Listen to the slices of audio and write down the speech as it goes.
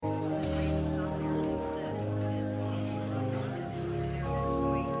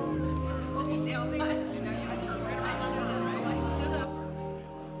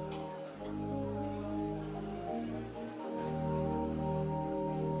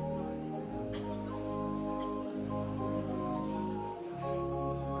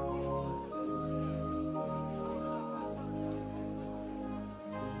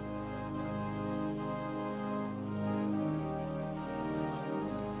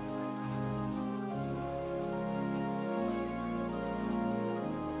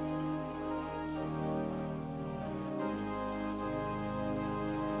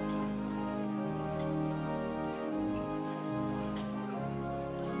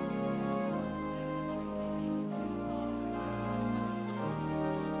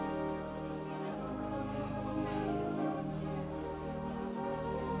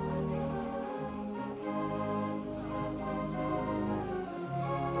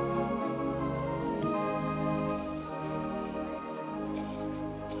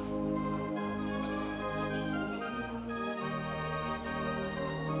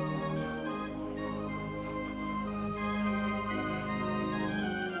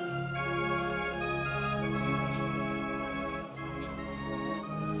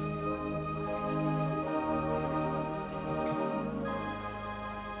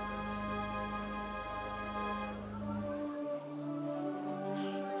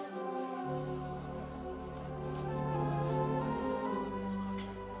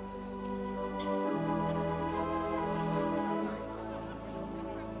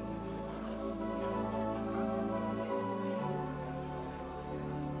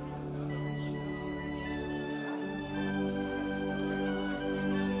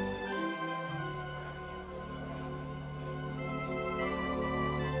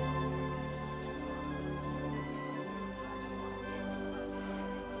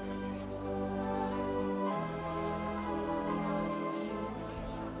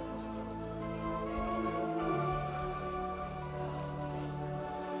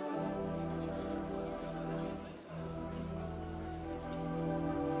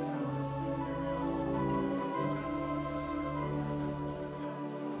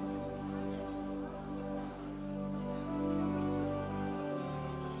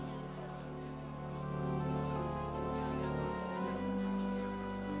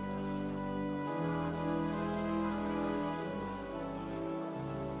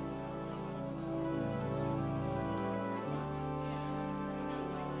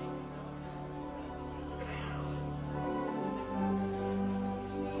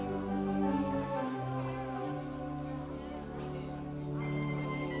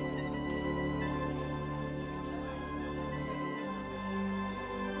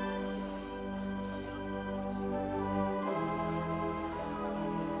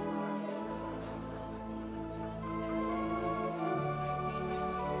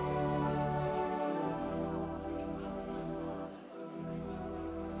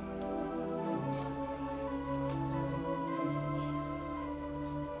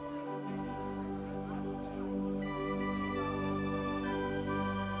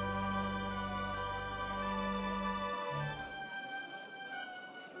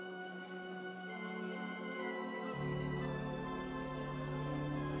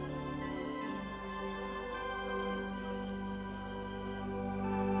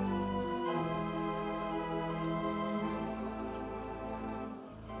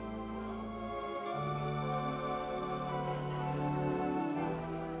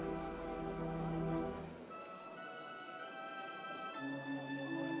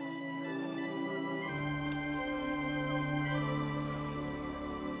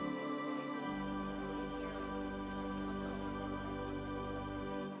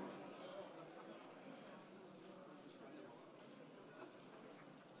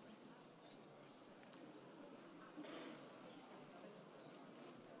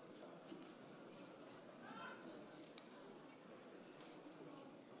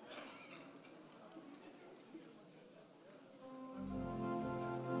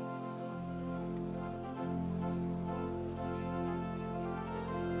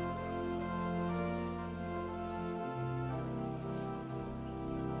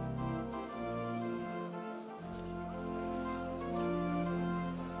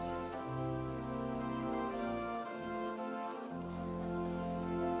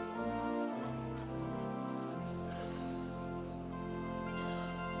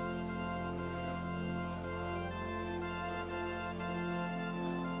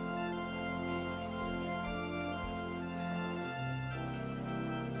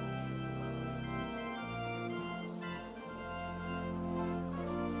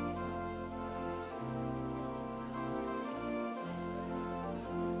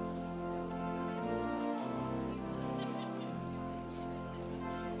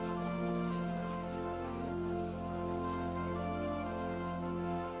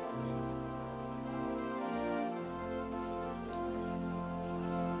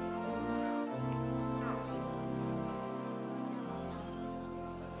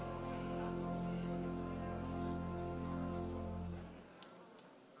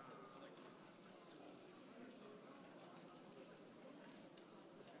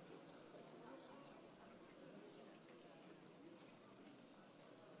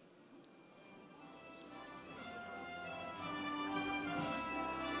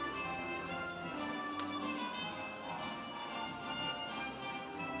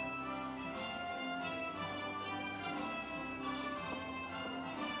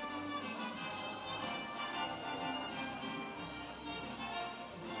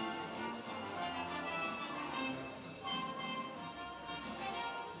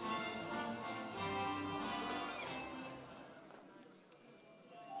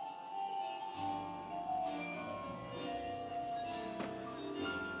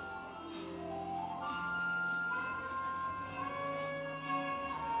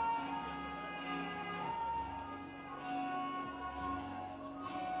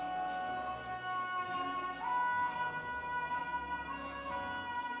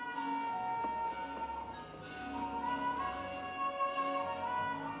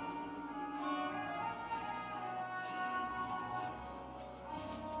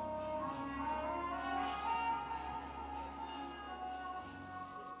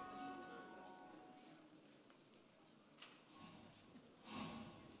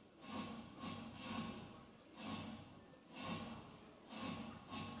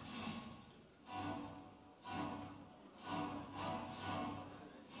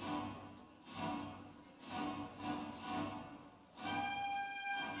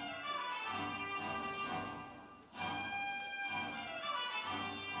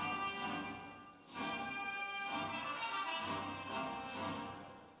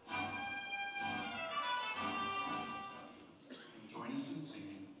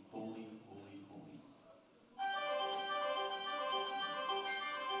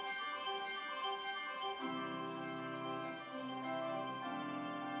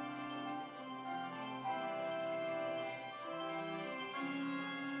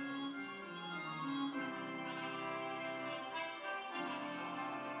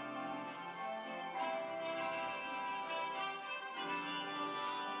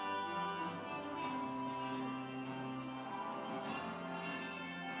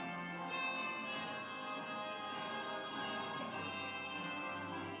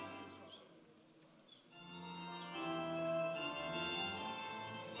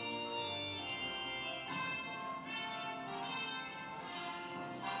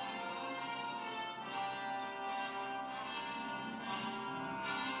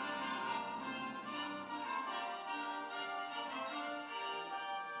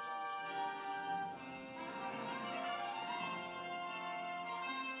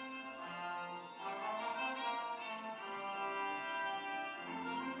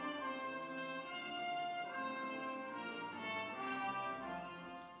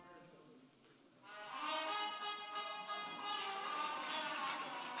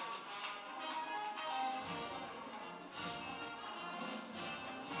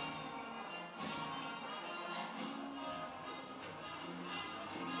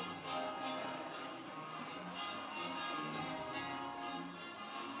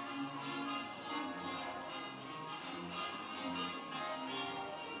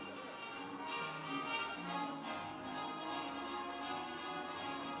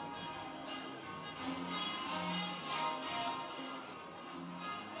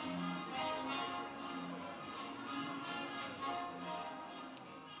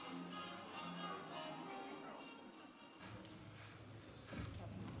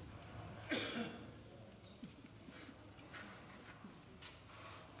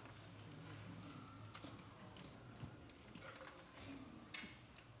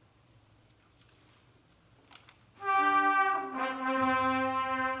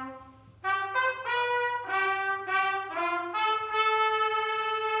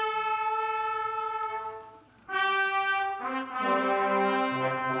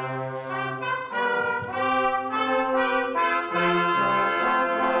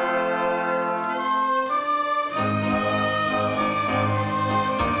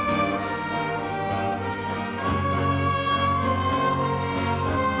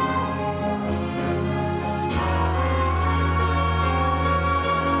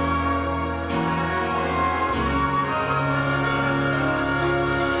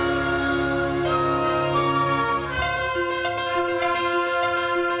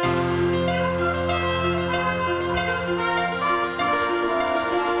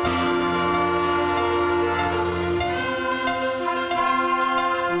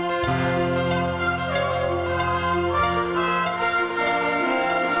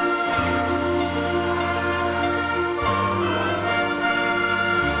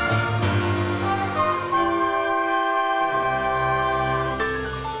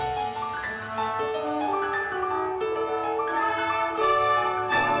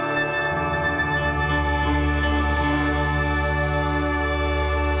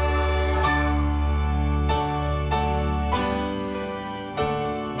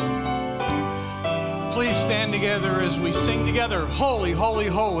stand together as we sing together, Holy, Holy,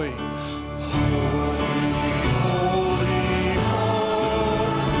 Holy.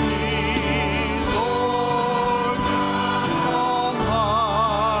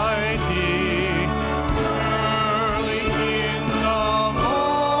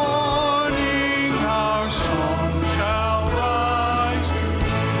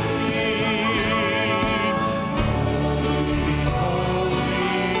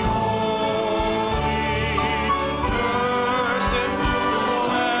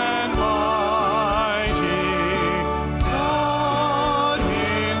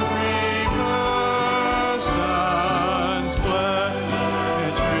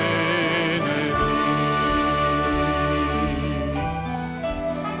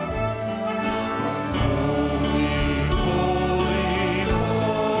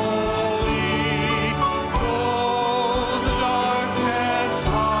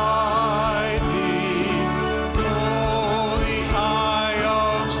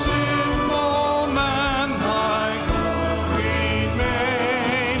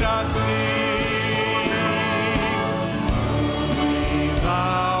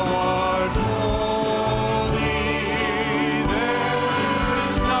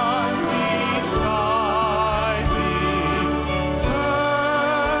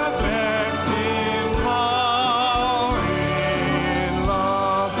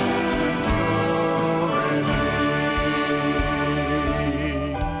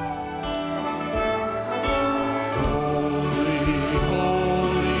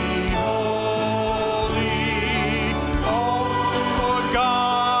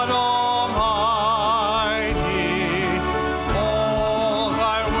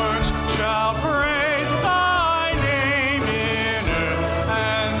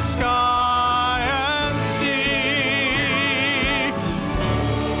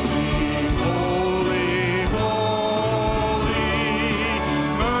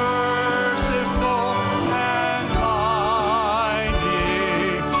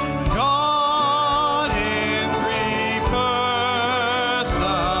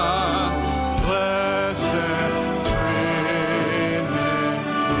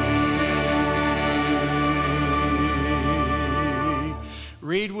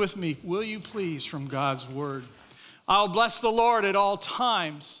 Read with me, will you please, from God's word. I'll bless the Lord at all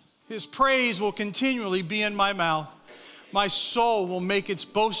times. His praise will continually be in my mouth. My soul will make its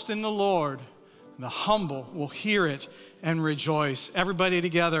boast in the Lord. The humble will hear it and rejoice. Everybody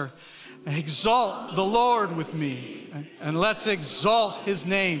together, exalt the Lord with me, and let's exalt his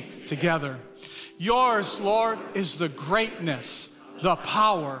name together. Yours, Lord, is the greatness, the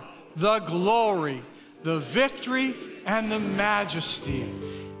power, the glory, the victory, and the majesty.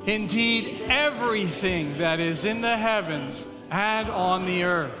 Indeed, everything that is in the heavens and on the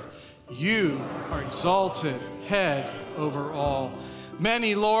earth, you are exalted head over all.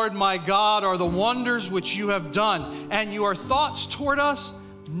 Many, Lord, my God, are the wonders which you have done, and your thoughts toward us,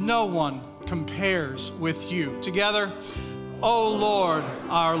 no one compares with you. Together, O Lord,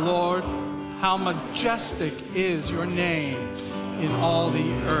 our Lord, how majestic is your name in all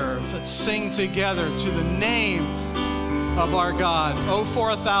the earth. Let's sing together to the name of our God. Oh, for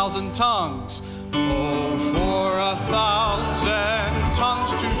 1,000 tongues. Oh, for 1,000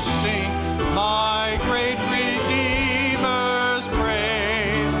 tongues to sing my great Redeemer's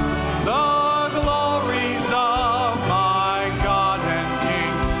praise. The glories of my God and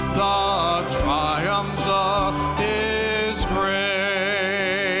King, the triumphs of his grace.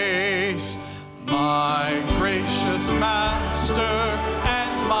 My gracious Master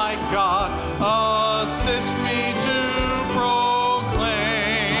and my God, assist me to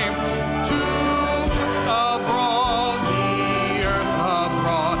proclaim to abroad the earth,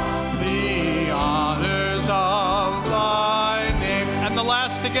 abroad the honors of thy name. And the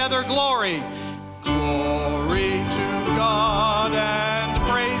last together, glory. Glory to God and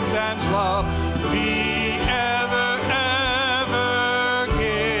praise and love be ever, ever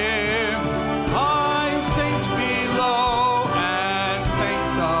give. Thy saints below and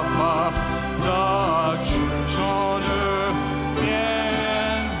saints above, the church on earth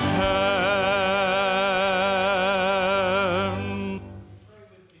in heaven.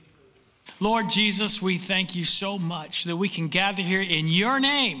 Lord Jesus, we thank you so much that we can gather here in your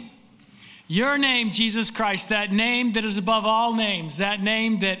name. Your name, Jesus Christ, that name that is above all names, that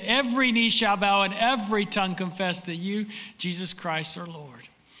name that every knee shall bow and every tongue confess that you, Jesus Christ, are Lord.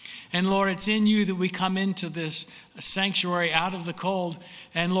 And Lord, it's in you that we come into this sanctuary out of the cold,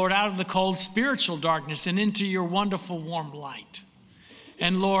 and Lord, out of the cold spiritual darkness and into your wonderful warm light.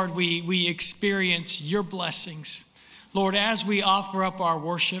 And Lord, we experience your blessings. Lord, as we offer up our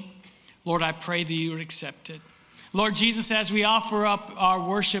worship, Lord, I pray that you would accept it. Lord Jesus, as we offer up our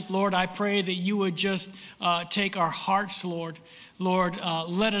worship, Lord, I pray that you would just take our hearts, Lord. Lord,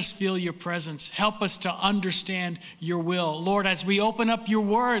 let us feel your presence. Help us to understand your will. Lord, as we open up your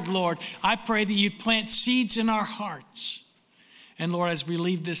word, Lord, I pray that you'd plant seeds in our hearts. And Lord, as we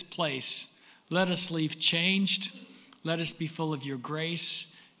leave this place, let us leave changed. Let us be full of your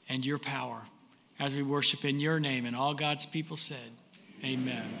grace and your power as we worship in your name. And all God's people said,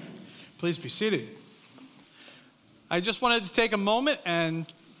 amen. Please be seated. I just wanted to take a moment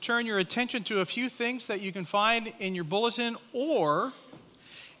and turn your attention to a few things that you can find in your bulletin, or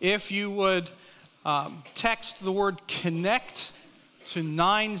if you would text the word connect to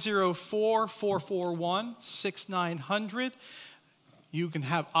 904-441-6900. You can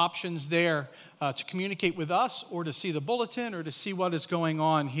have options there to communicate with us or to see the bulletin or to see what is going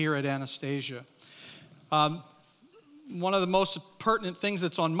on here at Anastasia. One of the most pertinent things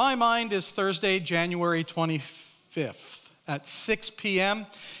that's on my mind is Thursday, January 25th at 6 p.m.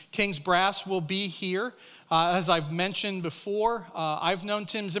 King's Brass will be here. As I've mentioned before, I've known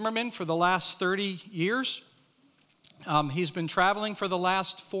Tim Zimmerman for the last 30 years. He's been traveling for the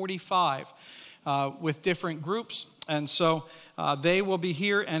last 45 with different groups. And so they will be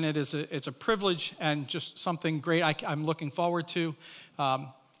here, and it's a privilege and just something great I'm looking forward to.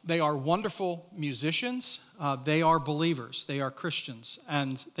 They are wonderful musicians. They are believers. They are Christians,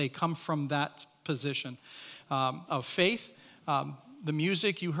 and they come from that position of faith. The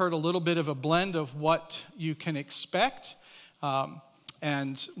music, you heard a little bit of a blend of what you can expect.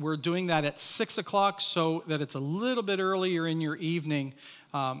 And we're doing that at 6 o'clock so that it's a little bit earlier in your evening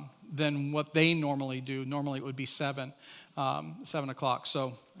than what they normally do. Normally it would be 7 o'clock.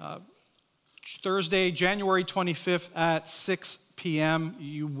 So Thursday, January 25th at 6 p.m.,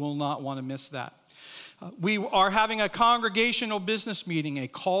 you will not want to miss that. We are having a congregational business meeting, a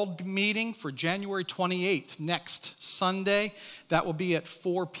called meeting for January 28th, next Sunday. That will be at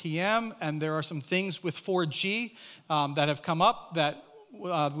 4 p.m., and there are some things with 4G that have come up that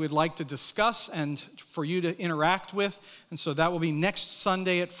we'd like to discuss and for you to interact with. And so that will be next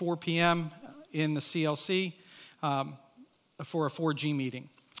Sunday at 4 p.m. in the CLC for a 4G meeting.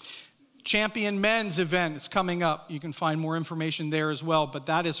 Champion Men's event is coming up. You can find more information there as well, but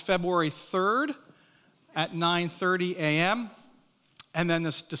that is February 3rd at 9:30 a.m. And then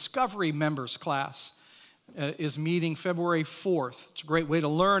this Discovery Members class is meeting February 4th. It's a great way to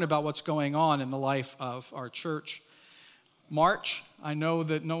learn about what's going on in the life of our church. March, I know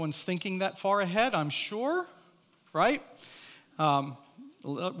that no one's thinking that far ahead, I'm sure, right?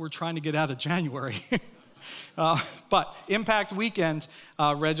 We're trying to get out of January. But Impact Weekend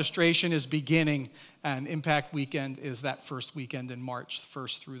registration is beginning, and Impact Weekend is that first weekend in March,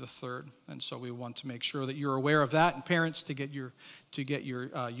 1st through the 3rd. And so we want to make sure that you're aware of that, and parents to get your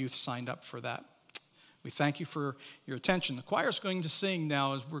youth signed up for that. We thank you for your attention. The choir is going to sing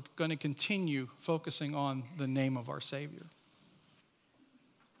now as we're going to continue focusing on the name of our Savior.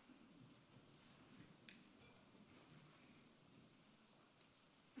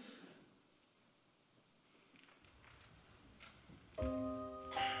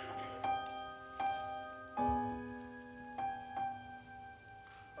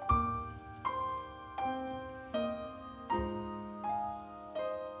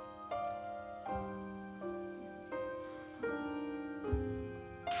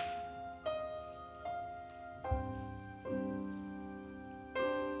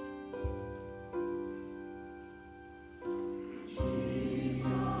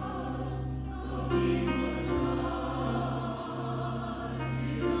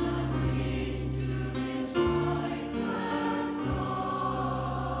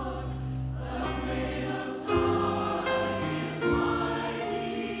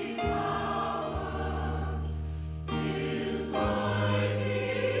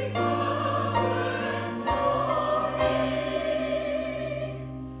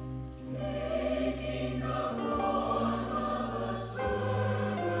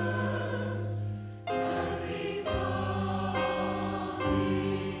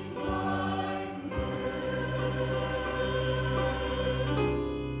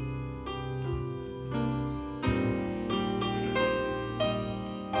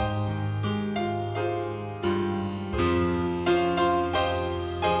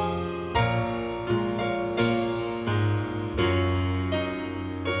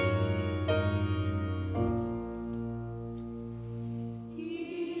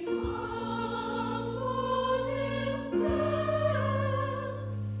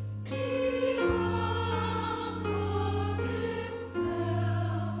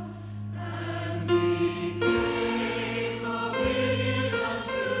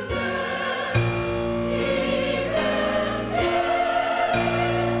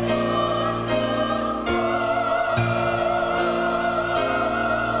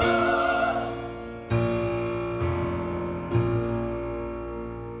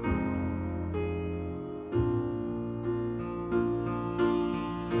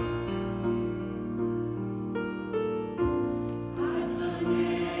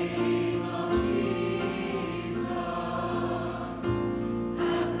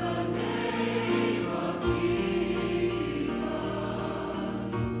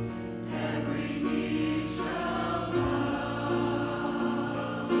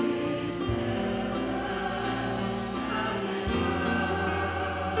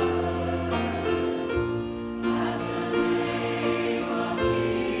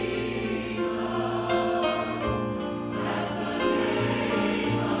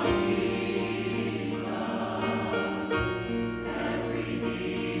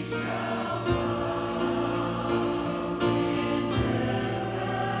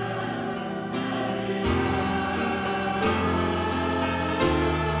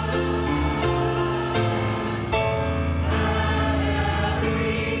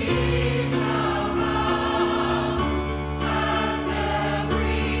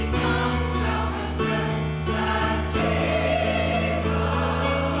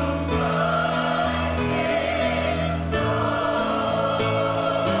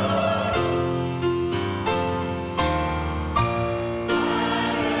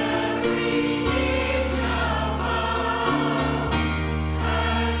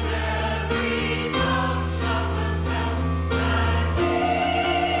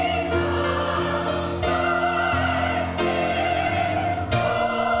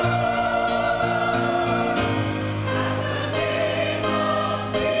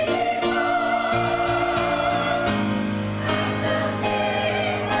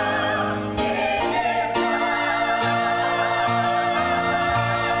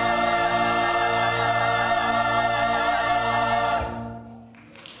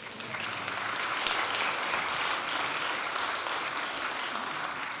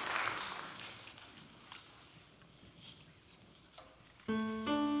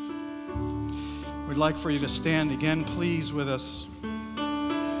 like for you to stand again, please, with us.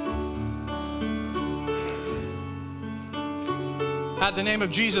 At the name of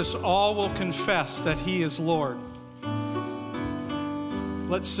Jesus, all will confess that he is Lord.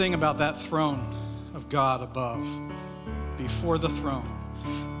 Let's sing about that throne of God above. Before the throne.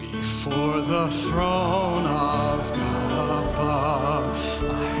 Before the throne of God above,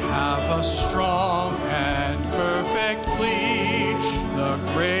 I have a strong and perfect plea. The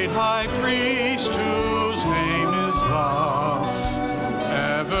great high priest whose name is love,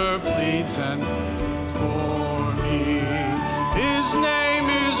 whoever pleads and for me. His name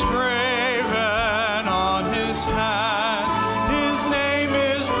is graven on his hands. His name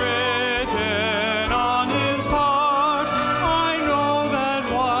is written on his heart. I know that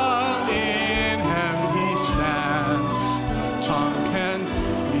while in heaven he stands, no tongue can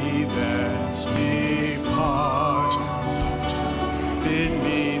me thence depart. No tongue bid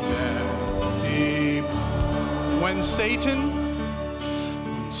me thence depart. When Satan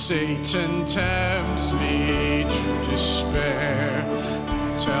tempts me to despair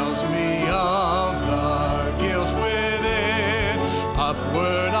and tells me of the guilt within,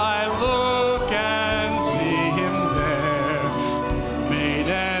 upward I look and see him there, who made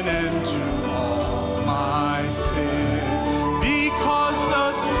an end to all my sin. Because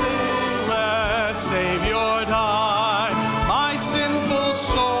the sinless Savior died, my sinful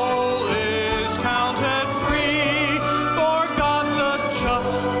soul is counted free, for God the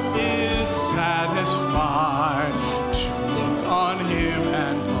just is satisfied to look on him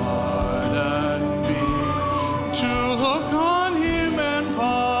and pardon me. To look on him and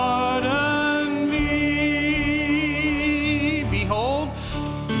pardon me. Behold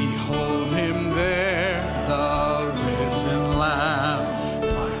him there, the risen Lamb,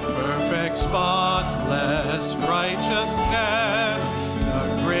 my perfect spotless righteousness, the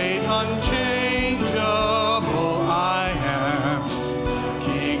great unchangeable I am, the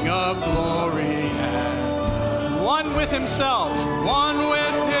King of glory, and one with himself.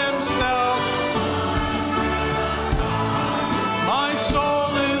 My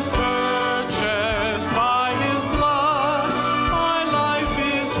soul is purchased by his blood. My life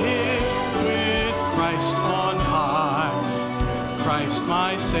is hid with Christ on high, with Christ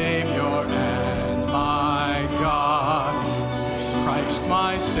my Savior and my God, with Christ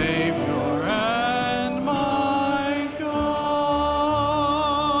my Savior and my God.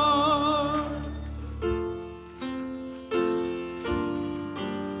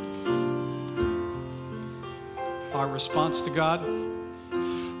 Our response to God: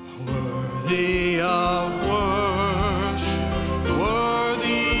 worthy of worship,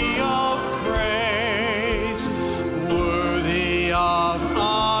 worthy of praise, worthy of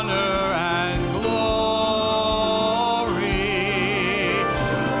honor and glory,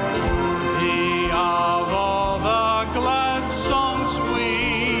 worthy of all the glad songs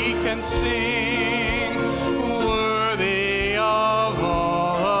we can sing, worthy of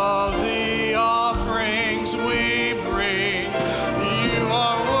all of the offerings we bring. You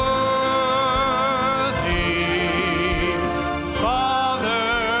are worthy, Father,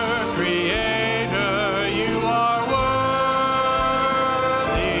 Creator. You are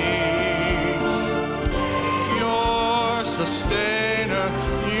worthy, your Sustainer.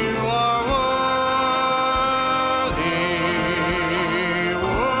 You are worthy,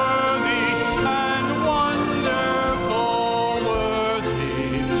 worthy and wonderful, worthy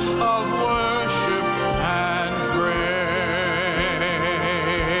of worship and praise,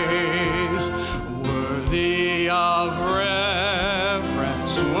 worthy of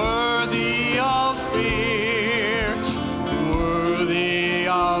reverence, worthy of fear, worthy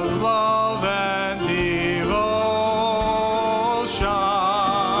of love and devotion,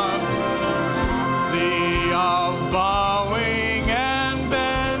 worthy of bowing and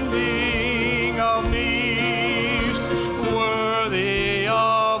bending of knees, worthy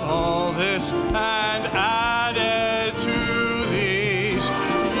of all this and added to these.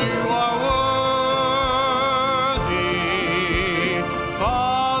 You are worthy,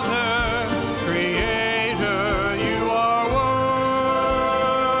 Father, Creator.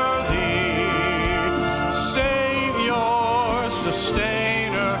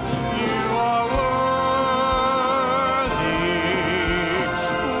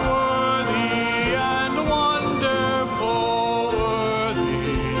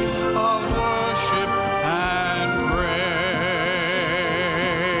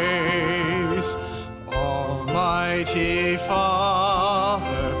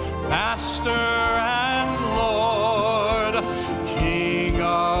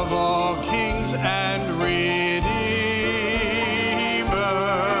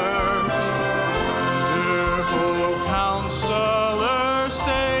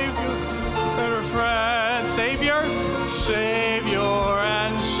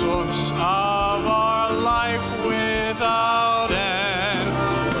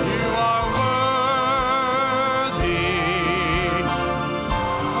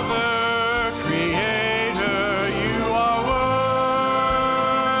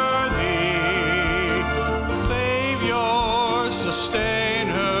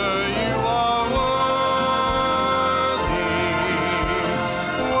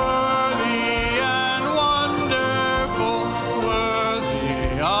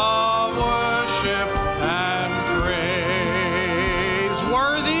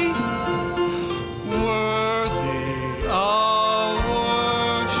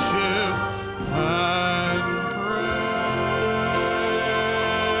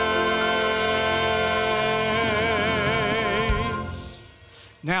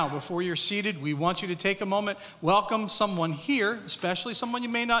 Now, before you're seated, we want you to take a moment, welcome someone here, especially someone you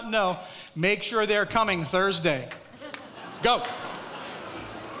may not know. Make sure they're coming Thursday. Go.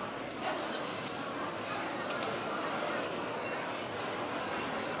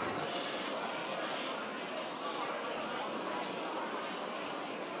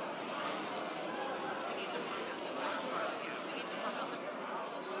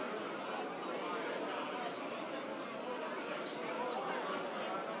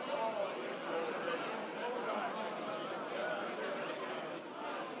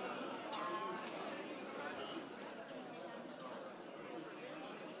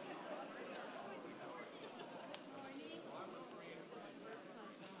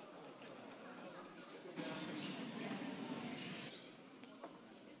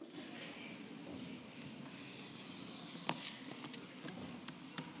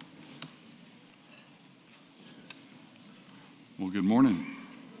 Well, good morning.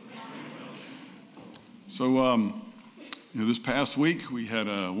 So, this past week we had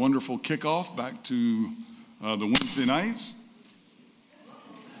a wonderful kickoff back to the Wednesday nights.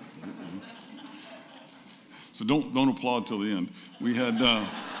 So don't applaud till the end. We had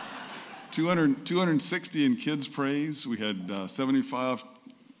 260 in kids praise. We had 75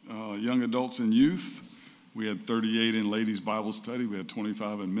 young adults and youth. We had 38 in ladies Bible study. We had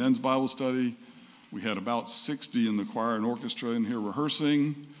 25 in men's Bible study. We had about 60 in the choir and orchestra in here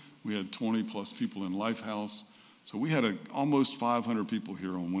rehearsing. We had 20 plus people in Lifehouse. So we had almost 500 people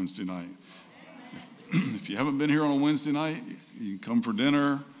here on Wednesday night. If you haven't been here on a Wednesday night, you can come for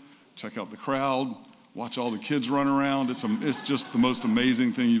dinner, check out the crowd, watch all the kids run around. It's just the most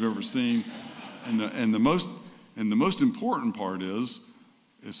amazing thing you've ever seen. And the most important part is,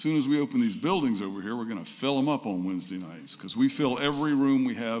 as soon as we open these buildings over here, we're going to fill them up on Wednesday nights, because we fill every room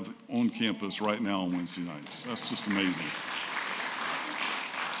we have on campus right now on Wednesday nights. That's just amazing.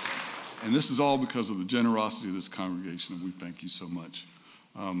 And this is all because of the generosity of this congregation, and we thank you so much.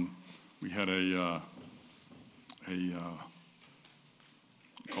 We had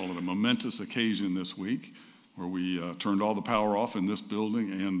call it a momentous occasion this week, where we turned all the power off in this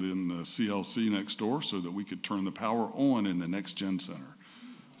building and in the CLC next door so that we could turn the power on in the Next Gen Center.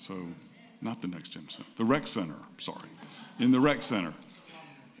 So, not the Next Gen Center, the Rec Center, sorry. In the Rec Center.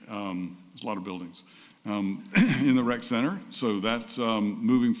 There's a lot of buildings. In the Rec Center. So that's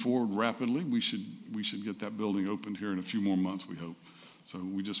moving forward rapidly. We should get that building opened here in a few more months, we hope. So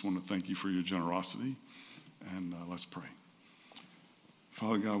we just want to thank you for your generosity, and let's pray.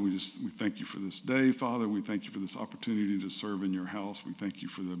 Father God, we thank you for this day. Father, we thank you for this opportunity to serve in your house. We thank you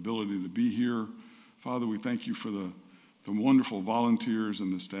for the ability to be here. Father, we thank you for the wonderful volunteers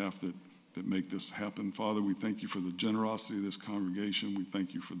and the staff that make this happen. Father, we thank you for the generosity of this congregation. We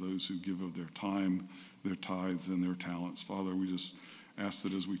thank you for those who give of their time, their tithes, and their talents. Father, we just ask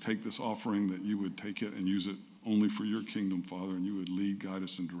that as we take this offering, that you would take it and use it only for your kingdom, Father, and you would lead, guide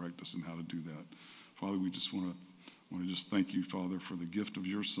us, and direct us in how to do that. Father, we just want to just thank you, Father, for the gift of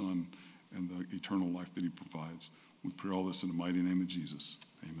your Son and the eternal life that he provides. We pray all this in the mighty name of Jesus.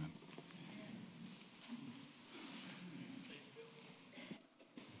 Amen.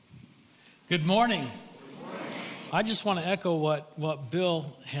 Good morning. I just want to echo what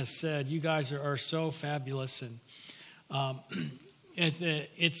Bill has said. You guys are so fabulous, and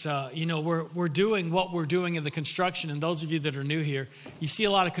we're doing what we're doing in the construction. And those of you that are new here, you see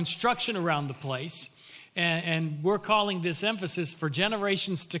a lot of construction around the place, and we're calling this emphasis for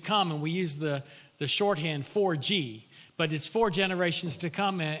generations to come. And we use the shorthand 4G. But it's 4 generations to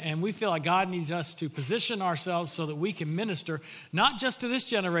come, and we feel like God needs us to position ourselves so that we can minister, not just to this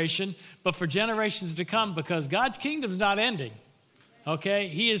generation, but for generations to come, because God's kingdom is not ending, okay?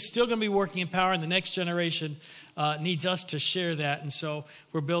 He is still going to be working in power, and the next generation needs us to share that. And so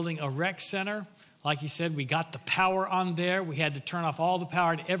we're building a rec center. Like he said, we got the power on there. We had to turn off all the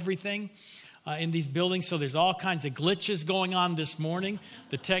power and everything in these buildings, so there's all kinds of glitches going on this morning.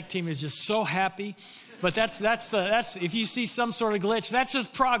 The tech team is just so happy. But that's if you see some sort of glitch, that's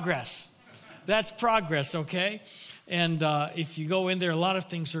just progress. That's progress, okay? And if you go in there, a lot of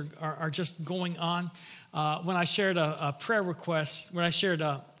things are just going on. When I shared a prayer request, when I shared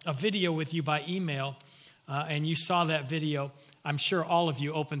a video with you by email, and you saw that video, I'm sure all of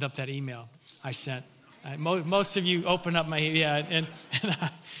you opened up that email I sent. Most of you opened up and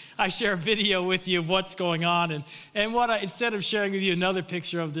I share a video with you of what's going on, and instead of sharing with you another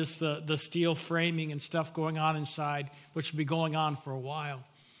picture of this the steel framing and stuff going on inside, which will be going on for a while,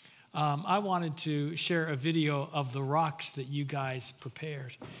 I wanted to share a video of the rocks that you guys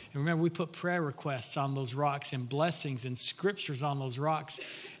prepared. And remember, we put prayer requests on those rocks and blessings and scriptures on those rocks.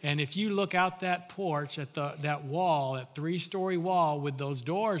 And if you look out that porch at that wall, that 3-story wall with those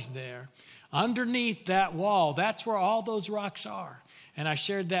doors there, underneath that wall, that's where all those rocks are. And I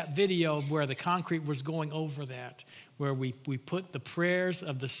shared that video where the concrete was going over that, where we put the prayers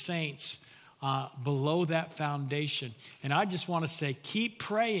of the saints below that foundation. And I just want to say, keep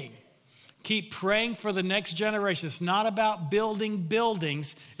praying. Keep praying for the next generation. It's not about building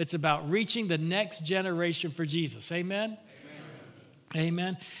buildings. It's about reaching the next generation for Jesus. Amen?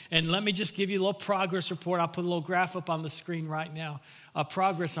 Amen. And let me just give you a little progress report. I'll put a little graph up on the screen right now.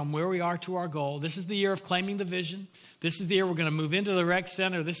 Progress on where we are to our goal. This is the year of claiming the vision. This is the year we're going to move into the rec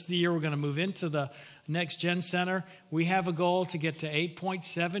center. This is the year we're going to move into the Next Gen Center. We have a goal to get to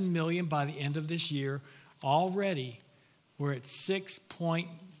 8.7 million by the end of this year. Already, we're at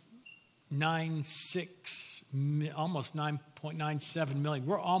 6.96, almost 9.97 million.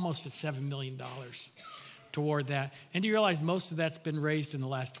 We're almost at $7 million toward that. And you realize most of that's been raised in the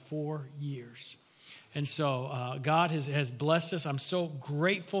last 4 years. And so God has blessed us. I'm so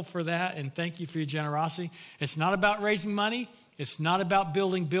grateful for that, and thank you for your generosity. It's not about raising money. It's not about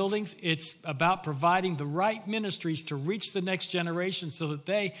building buildings. It's about providing the right ministries to reach the next generation so that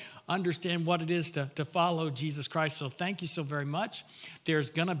they understand what it is to follow Jesus Christ. So thank you so very much. There's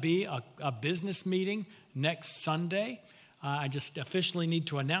going to be a business meeting next Sunday. I just officially need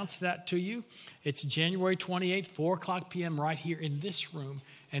to announce that to you. It's January 28th, 4 o'clock p.m. right here in this room.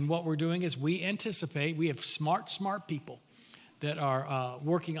 And what we're doing is we anticipate, we have smart people that are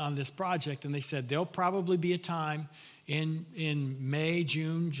working on this project. And they said there'll probably be a time in May,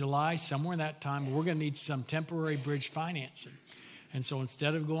 June, July, somewhere in that time, we're going to need some temporary bridge financing. And so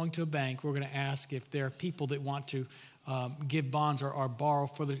instead of going to a bank, we're going to ask if there are people that want to give bonds or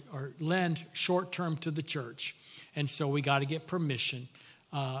borrow or lend short-term to the church. And so we got to get permission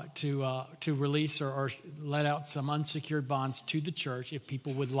to release or let out some unsecured bonds to the church if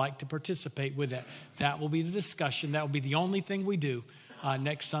people would like to participate with that. That will be the discussion. That will be the only thing we do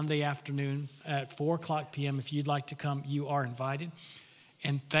next Sunday afternoon at 4 o'clock p.m. If you'd like to come, you are invited.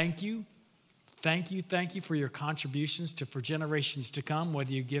 And thank you for your contributions for generations to come,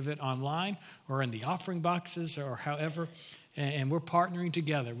 whether you give it online or in the offering boxes or however. And we're partnering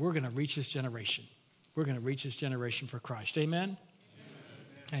together. We're going to reach this generation. We're going to reach this generation for Christ. Amen?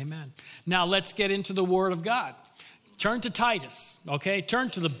 Amen. Now let's get into the Word of God. Turn to Titus, okay? Turn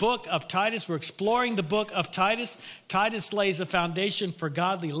to the book of Titus. We're exploring the book of Titus. Titus lays a foundation for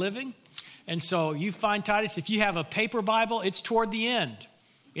godly living. And so you find Titus, if you have a paper Bible, it's toward the end.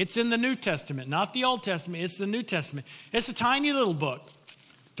 It's in the New Testament, not the Old Testament. It's the New Testament. It's a tiny little book.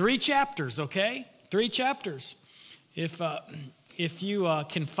 3 chapters, okay? 3 chapters. If you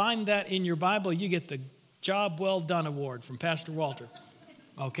can find that in your Bible, you get the Job Well Done Award from Pastor Walter,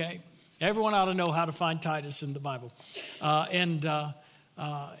 okay? Everyone ought to know how to find Titus in the Bible.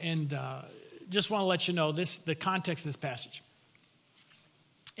 Just want to let you know the context of this passage.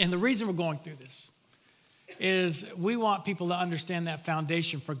 And the reason we're going through this is we want people to understand that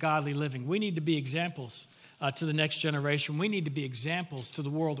foundation for godly living. We need to be examples to the next generation. We need to be examples to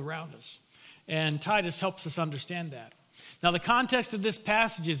the world around us. And Titus helps us understand that. Now, the context of this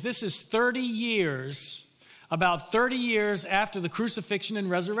passage is this is about 30 years after the crucifixion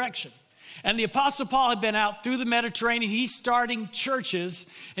and resurrection. And the Apostle Paul had been out through the Mediterranean. He's starting churches,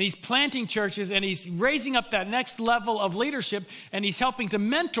 and he's planting churches, and he's raising up that next level of leadership, and he's helping to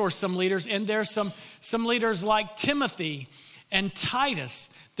mentor some leaders. And there's some leaders like Timothy and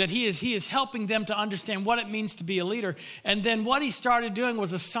Titus that he is helping them to understand what it means to be a leader. And then what he started doing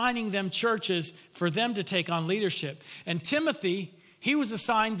was assigning them churches for them to take on leadership. And Timothy, he was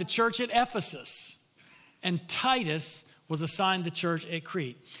assigned the church at Ephesus, and Titus was assigned the church at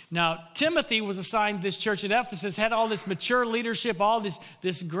Crete. Now, Timothy was assigned this church at Ephesus, had all this mature leadership, all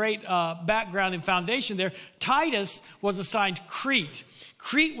this great background and foundation there. Titus was assigned Crete.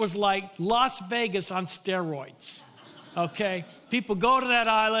 Crete was like Las Vegas on steroids, okay? People go to that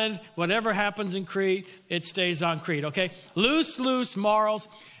island, whatever happens in Crete, it stays on Crete, okay? Loose morals.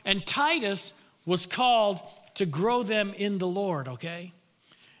 And Titus was called to grow them in the Lord, okay?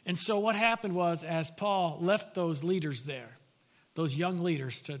 And so what happened was, as Paul left those leaders there, those young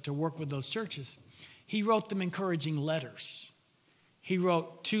leaders to work with those churches, he wrote them encouraging letters. He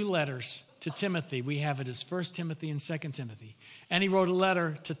wrote 2 letters to Timothy. We have it as 1 Timothy and 2 Timothy. And he wrote a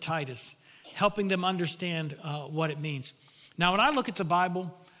letter to Titus, helping them understand what it means. Now, when I look at the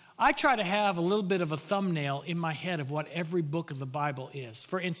Bible, I try to have a little bit of a thumbnail in my head of what every book of the Bible is.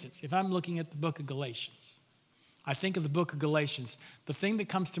 For instance, if I'm looking at the book of Galatians, I think of the book of Galatians. The thing that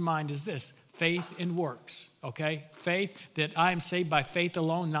comes to mind is this: faith and works, okay? Faith, that I am saved by faith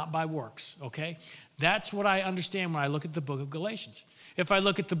alone, not by works, okay? That's what I understand when I look at the book of Galatians. If I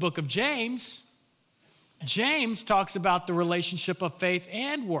look at the book of James, James talks about the relationship of faith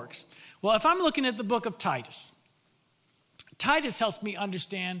and works. Well, if I'm looking at the book of Titus, Titus helps me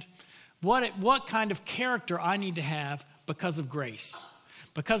understand what kind of character I need to have because of grace.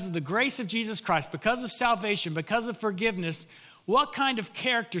 Because of the grace of Jesus Christ, because of salvation, because of forgiveness, what kind of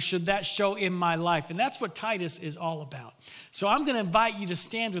character should that show in my life? And that's what Titus is all about. So I'm going to invite you to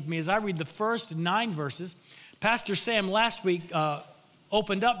stand with me as I read the first 9 verses. Pastor Sam last week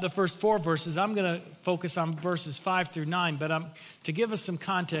opened up the first 4 verses. I'm going to focus on verses 5 through 9, but to give us some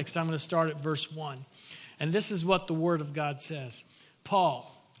context, I'm going to start at verse 1. And this is what the Word of God says. Paul,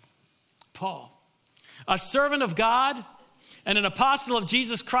 a servant of God and an apostle of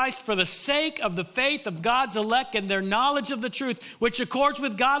Jesus Christ, for the sake of the faith of God's elect and their knowledge of the truth, which accords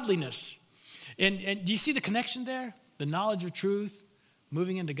with godliness. And do you see the connection there? The knowledge of truth,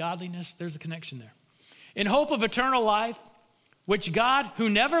 moving into godliness, there's a connection there. In hope of eternal life, which God, who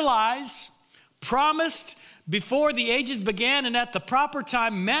never lies, promised before the ages began and at the proper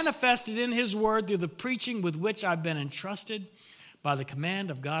time manifested in his word through the preaching with which I've been entrusted by the command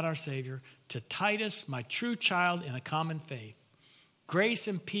of God our Savior, to Titus, my true child in a common faith. Grace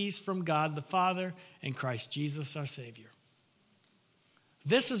and peace from God the Father and Christ Jesus our Savior.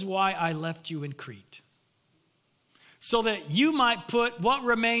 This is why I left you in Crete, so that you might put what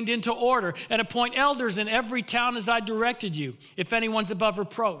remained into order and appoint elders in every town as I directed you, if anyone's above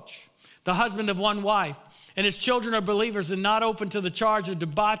reproach, the husband of one wife, and his children are believers and not open to the charge of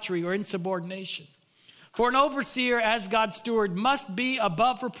debauchery or insubordination. For an overseer as God's steward must be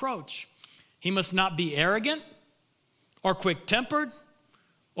above reproach. He must not be arrogant or quick-tempered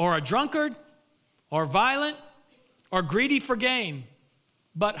or a drunkard or violent or greedy for gain,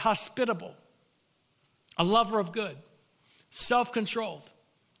 but hospitable, a lover of good, self-controlled,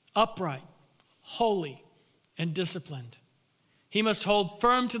 upright, holy, and disciplined. He must hold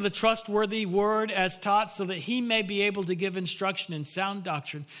firm to the trustworthy word as taught, so that he may be able to give instruction in sound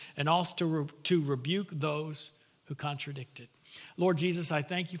doctrine and also to rebuke those who contradict it. Lord Jesus, I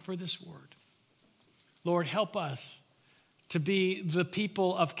thank you for this word. Lord, help us to be the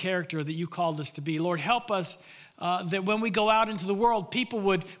people of character that you called us to be. Lord, help us that when we go out into the world, people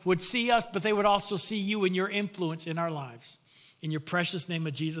would see us, but they would also see you and your influence in our lives. In your precious name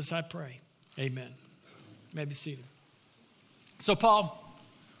of Jesus, I pray. Amen. You may be seated. So Paul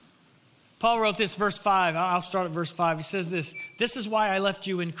wrote this, verse 5. I'll start at verse 5. He says this: this is why I left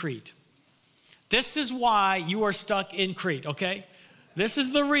you in Crete. This is why you are stuck in Crete, okay? This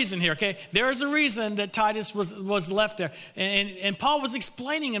is the reason here, okay? There is a reason that Titus was left there. And Paul was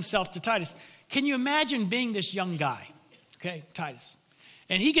explaining himself to Titus. Can you imagine being this young guy, okay, Titus?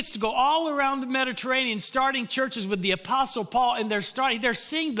 And he gets to go all around the Mediterranean starting churches with the Apostle Paul, and they're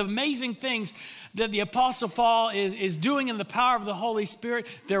seeing the amazing things that the Apostle Paul is doing in the power of the Holy Spirit.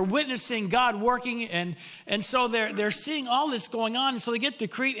 They're witnessing God working, and so they're seeing all this going on. And so they get to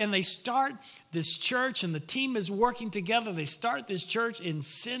Crete and they start this church, and the team is working together. They start this church in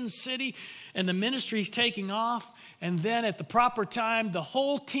Sin City, and the ministry is taking off. And then at the proper time, the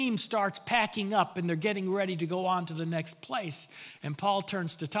whole team starts packing up, and they're getting ready to go on to the next place. And Paul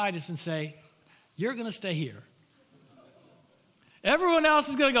turns to Titus and say, "You're going to stay here. Everyone else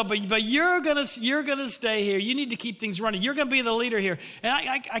is going to go, but you're going to stay here. You need to keep things running. You're going to be the leader here." And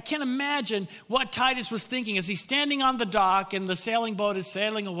I can't imagine what Titus was thinking as he's standing on the dock and the sailing boat is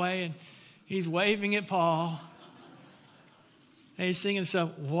sailing away, and he's waving at Paul. And he's thinking to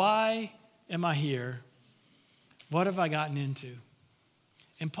himself, why am I here? What have I gotten into?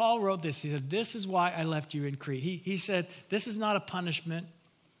 And Paul wrote this. He said, this is why I left you in Crete. He said, this is not a punishment.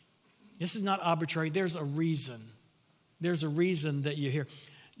 This is not arbitrary. There's a reason. There's a reason that you're here.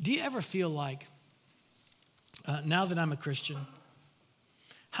 Do you ever feel like, now that I'm a Christian,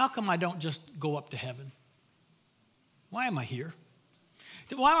 how come I don't just go up to heaven? Why am I here?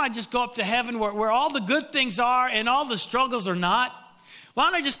 Why don't I just go up to heaven where all the good things are and all the struggles are not? Why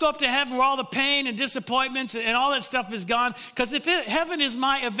don't I just go up to heaven where all the pain and disappointments and all that stuff is gone? Because if heaven is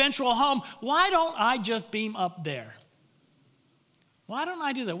my eventual home, why don't I just beam up there? Why don't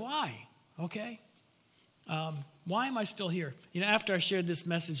I do that? Why? Okay. Why am I still here? You know, after I shared this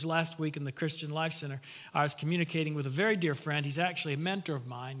message last week in the Christian Life Center, I was communicating with a very dear friend. He's actually a mentor of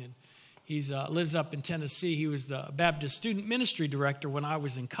mine, and he lives up in Tennessee. He was the Baptist student ministry director when I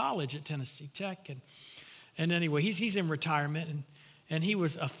was in college at Tennessee Tech. And anyway, he's in retirement, and he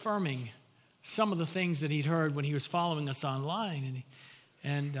was affirming some of the things that he'd heard when he was following us online.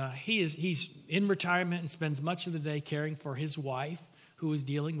 And he's in retirement and spends much of the day caring for his wife, who is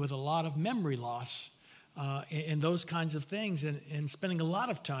dealing with a lot of memory loss and those kinds of things, and spending a lot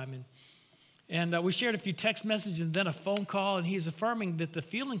of time. And we shared a few text messages and then a phone call, and he's affirming that the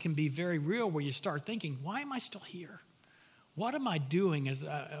feeling can be very real, where you start thinking, why am I still here? What am I doing?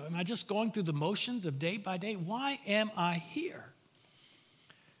 Am I just going through the motions of day by day? Why am I here?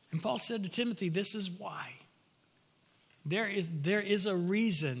 And Paul said to Timothy, this is why. There is a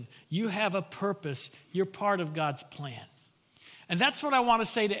reason. You have a purpose. You're part of God's plan. And that's what I want to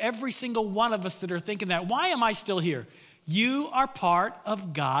say to every single one of us that are thinking that. Why am I still here? You are part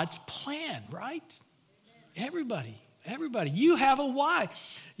of God's plan, right? Everybody. You have a why.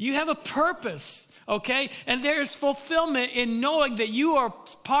 You have a purpose, okay? And there's fulfillment in knowing that you are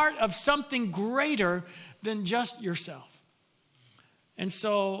part of something greater than just yourself. And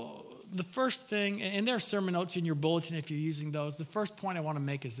so the first thing, and there are sermon notes in your bulletin if you're using those. The first point I want to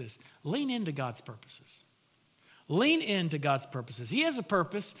make is this: lean into God's purposes. Lean into God's purposes. He has a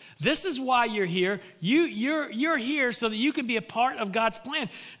purpose. This is why you're here. You're here so that you can be a part of God's plan.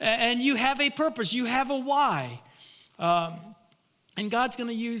 And you have a purpose. You have a why. And God's going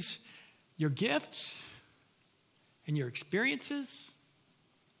to use your gifts and your experiences,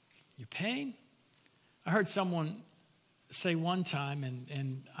 your pain. I heard someone say one time,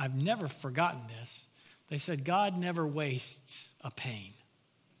 and I've never forgotten this. They said, God never wastes a pain.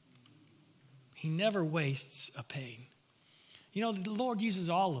 He never wastes a pain. You know, the Lord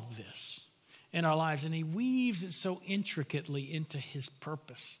uses all of this in our lives, and he weaves it so intricately into his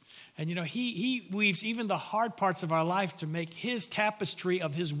purpose. And, you know, he weaves even the hard parts of our life to make his tapestry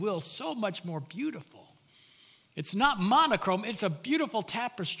of his will so much more beautiful. It's not monochrome. It's a beautiful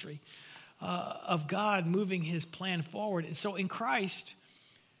tapestry of God moving his plan forward. And so in Christ,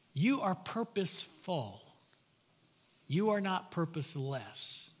 you are purposeful. You are not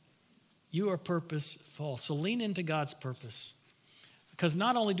purposeless. You are purposeful. So lean into God's purpose. Because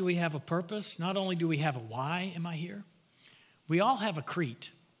not only do we have a purpose, not only do we have a why am I here, we all have a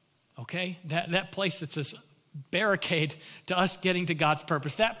Crete, okay? That place that's a barricade to us getting to God's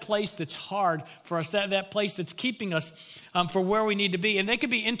purpose. That place that's hard for us, that place that's keeping us for where we need to be. And they could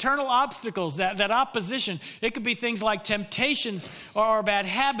be internal obstacles, that opposition. It could be things like temptations or bad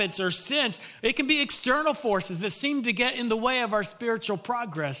habits or sins. It can be external forces that seem to get in the way of our spiritual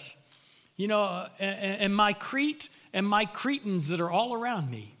progress. You know, and my Crete and my Cretans that are all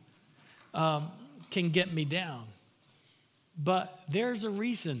around me can get me down. But there's a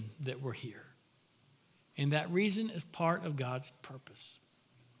reason that we're here. And that reason is part of God's purpose.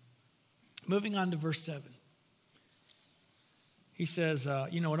 Moving on to verse 7. He says,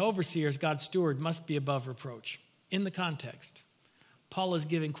 an overseer as God's steward must be above reproach. In the context, Paul is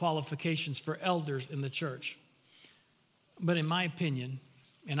giving qualifications for elders in the church. But in my opinion,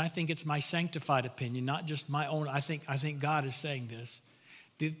 and I think it's my sanctified opinion, not just my own. I think God is saying this.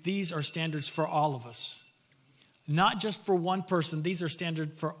 These are standards for all of us. Not just for one person. These are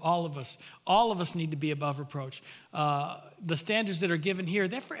standards for all of us. All of us need to be above reproach. The standards that are given here,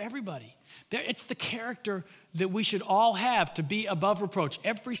 they're for everybody. It's the character that we should all have to be above reproach.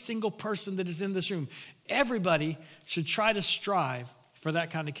 Every single person that is in this room, everybody should try to strive for that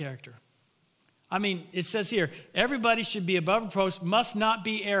kind of character. I mean, it says here, everybody should be above reproach, must not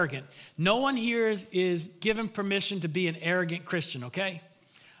be arrogant. No one here is given permission to be an arrogant Christian, okay?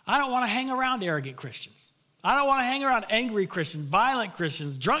 I don't want to hang around arrogant Christians. I don't want to hang around angry Christians, violent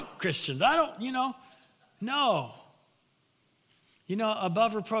Christians, drunk Christians. No.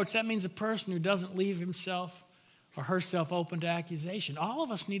 Above reproach, that means a person who doesn't leave himself or herself open to accusation. All of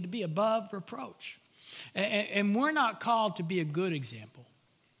us need to be above reproach. And we're not called to be a good example.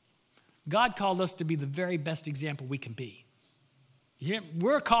 God called us to be the very best example we can be.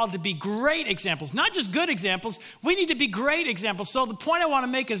 We're called to be great examples, not just good examples. We need to be great examples. So the point I want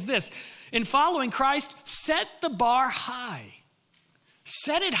to make is this. In following Christ, set the bar high.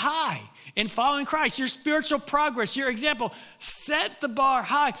 Set it high. In following Christ, your spiritual progress, your example, set the bar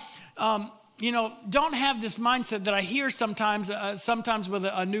high. Don't have this mindset that I hear sometimes with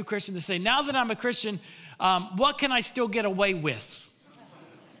a new Christian to say, now that I'm a Christian, what can I still get away with?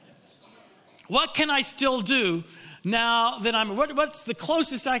 What can I still do now that what's the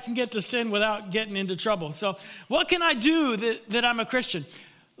closest I can get to sin without getting into trouble? So what can I do that I'm a Christian?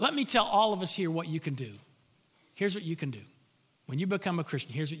 Let me tell all of us here what you can do. Here's what you can do. When you become a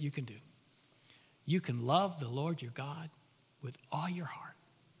Christian, here's what you can do. You can love the Lord your God with all your heart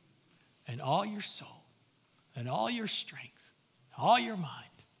and all your soul and all your strength, all your mind.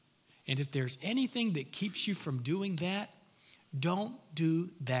 And if there's anything that keeps you from doing that, don't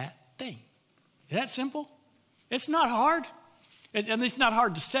do that thing. Is that simple? It's not hard. And it's not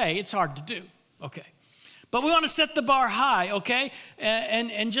hard to say, it's hard to do, okay? But we want to set the bar high, okay?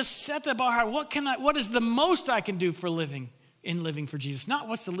 And just set the bar high. What is the most I can do for living for Jesus? Not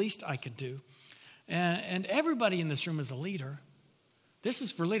what's the least I can do. And everybody in this room is a leader. This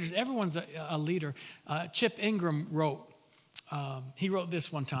is for leaders. Everyone's a leader. Chip Ingram wrote, he wrote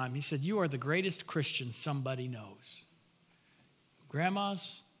this one time. He said, "You are the greatest Christian somebody knows."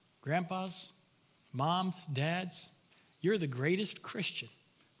 Grandmas, grandpas, moms, dads, you're the greatest Christian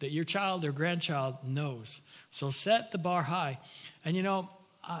that your child or grandchild knows. So set the bar high. And you know,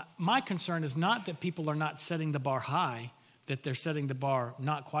 my concern is not that people are not setting the bar high, that they're setting the bar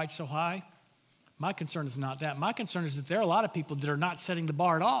not quite so high. My concern is not that. My concern is that there are a lot of people that are not setting the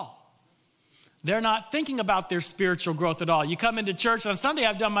bar at all. They're not thinking about their spiritual growth at all. You come into church on Sunday,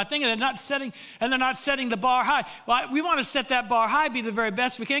 I've done my thing, and they're not setting the bar high. Well, we want to set that bar high, be the very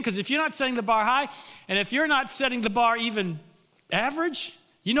best we can, because if you're not setting the bar high, and if you're not setting the bar even average,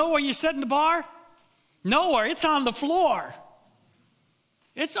 you know where you're setting the bar? Nowhere. It's on the floor.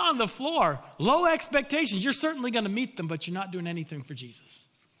 It's on the floor. Low expectations. You're certainly going to meet them, but you're not doing anything for Jesus.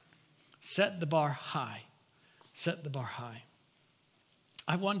 Set the bar high. Set the bar high.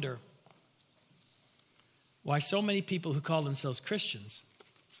 I wonder why so many people who call themselves Christians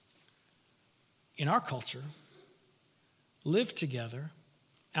in our culture live together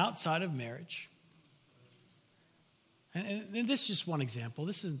outside of marriage. And this is just one example.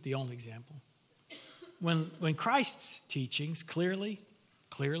 This isn't the only example. When Christ's teachings clearly,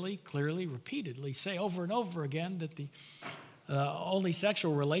 repeatedly say over and over again that the only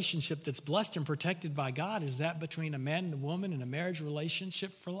sexual relationship that's blessed and protected by God is that between a man and a woman in a marriage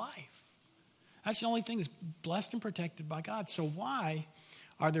relationship for life. That's the only thing that's blessed and protected by God. So why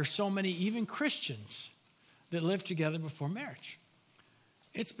are there so many, even Christians, that live together before marriage?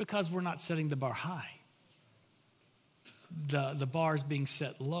 It's because we're not setting the bar high. The bar is being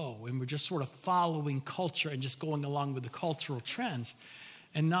set low, and we're just sort of following culture and just going along with the cultural trends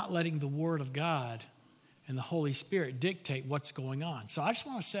and not letting the Word of God and the Holy Spirit dictate what's going on. So I just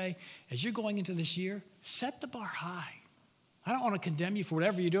want to say, as you're going into this year, set the bar high. I don't want to condemn you for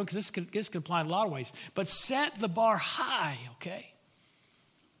whatever you're doing, because this can apply in a lot of ways. But set the bar high, okay?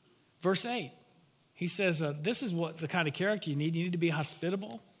 Verse 8, he says, this is what the kind of character you need. You need to be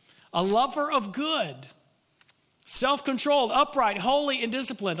hospitable, a lover of good, self-controlled, upright, holy, and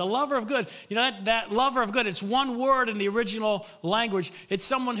disciplined. A lover of good. You know, that lover of good, it's one word in the original language. It's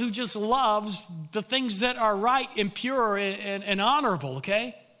someone who just loves the things that are right and pure and honorable,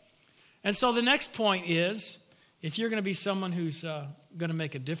 okay? And so the next point is, if you're going to be someone who's going to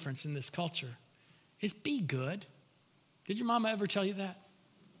make a difference in this culture, is be good. Did your mama ever tell you that?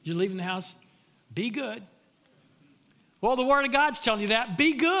 You're leaving the house, be good. Well, the Word of God's telling you that.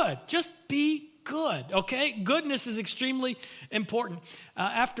 Be good. Just be good, okay? Goodness is extremely important.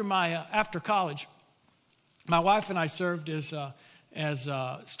 After college, my wife and I served as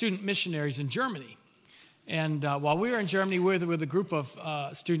student missionaries in Germany. And while we were in Germany, we were with a group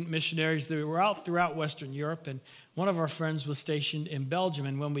of student missionaries that were out throughout Western Europe, and one of our friends was stationed in Belgium.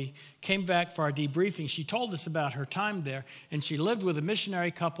 And when we came back for our debriefing, she told us about her time there, and she lived with a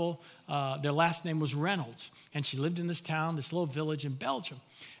missionary couple. Their last name was Reynolds, and she lived in this town, this little village in Belgium.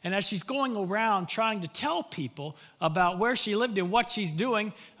 And as she's going around trying to tell people about where she lived and what she's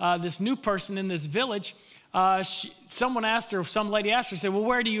doing, this new person in this village, someone asked her, some lady asked her, said, well,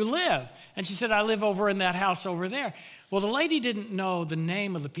 where do you live? And she said, I live over in that house over there. Well, the lady didn't know the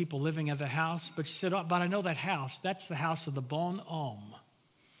name of the people living at the house, but she said, oh, but I know that house. That's the house of the bon homme.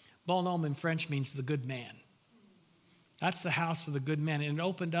 Bon homme in French means the good man. That's the house of the good man, and it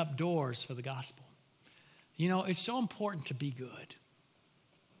opened up doors for the gospel. You know, it's so important to be good.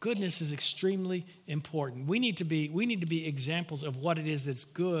 Goodness is extremely important. We need to be examples of what it is that's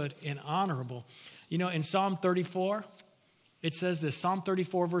good and honorable. You know, in Psalm 34, it says this, Psalm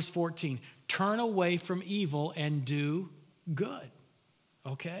 34, verse 14, turn away from evil and do good,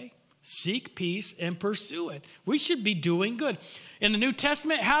 okay? Seek peace and pursue it. We should be doing good. In the New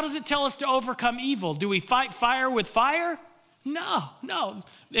Testament, how does it tell us to overcome evil? Do we fight fire with fire? No.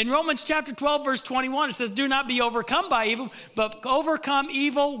 In Romans chapter 12, verse 21, it says, do not be overcome by evil, but overcome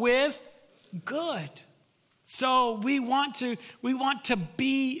evil with good. So we want to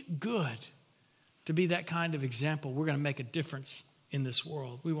be good. To be that kind of example, we're going to make a difference in this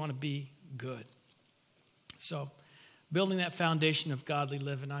world. We want to be good. So building that foundation of godly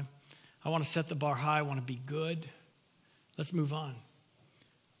living, I want to set the bar high. I want to be good. Let's move on.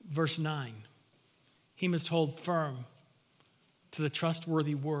 Verse 9, he must hold firm to the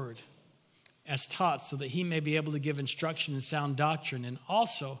trustworthy word as taught, so that he may be able to give instruction in sound doctrine, and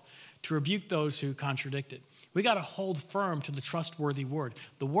also to rebuke those who contradict it. We got to hold firm to the trustworthy word.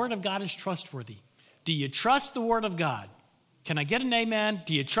 The word of God is trustworthy. Do you trust the word of God? Can I get an amen?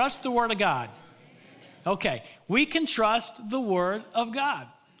 Do you trust the word of God? Okay, we can trust the word of God.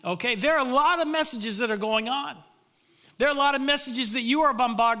 Okay, there are a lot of messages that are going on. There are a lot of messages that you are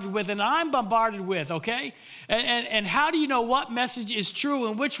bombarded with and I'm bombarded with, okay? And how do you know what message is true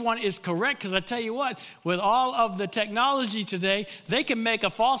and which one is correct? Because I tell you what, with all of the technology today, they can make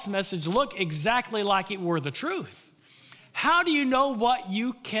a false message look exactly like it were the truth. How do you know what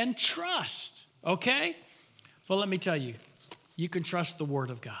you can trust, okay? Well, let me tell you, you can trust the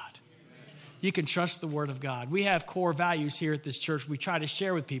word of God. You can trust the word of God. We have core values here at this church we try to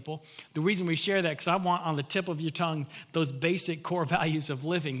share with people. The reason we share that, because I want on the tip of your tongue those basic core values of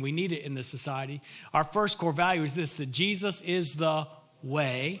living. We need it in this society. Our first core value is this, that Jesus is the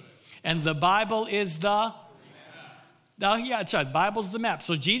way, and the Bible is the... Oh, yeah, that's right. The Bible's the map.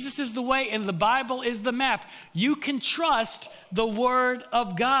 So Jesus is the way and the Bible is the map. You can trust the word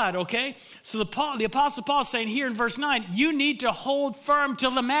of God, okay? So the Apostle Paul is saying here in verse 9, you need to hold firm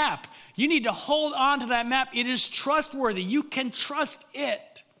to the map. You need to hold on to that map. It is trustworthy. You can trust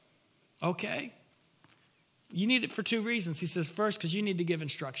it, okay? You need it for two reasons. He says, first, because you need to give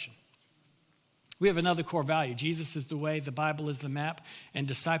instruction. We have another core value. Jesus is the way, the Bible is the map, and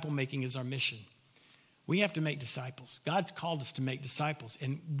disciple making is our mission. We have to make disciples. God's called us to make disciples.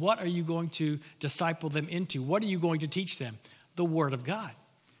 And what are you going to disciple them into? What are you going to teach them? The Word of God.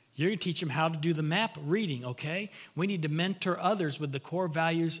 You're going to teach them how to do the map reading, okay? We need to mentor others with the core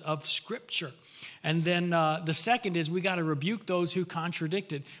values of Scripture. And then the second is we got to rebuke those who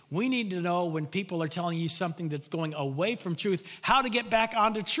contradict it. We need to know when people are telling you something that's going away from truth, how to get back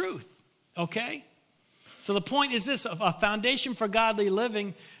onto truth, okay? So the point is this, a foundation for godly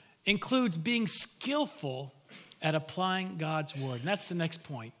living includes being skillful at applying God's word. And that's the next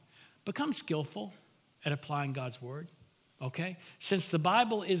point. Become skillful at applying God's word, okay? Since the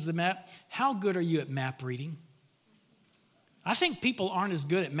Bible is the map, how good are you at map reading? I think people aren't as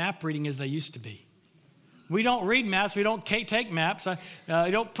good at map reading as they used to be. We don't read maps. We don't take maps.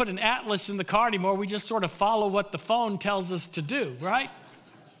 We don't put an atlas in the car anymore. We just sort of follow what the phone tells us to do, right?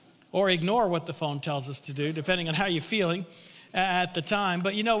 Or ignore what the phone tells us to do, depending on how you're feeling at the time.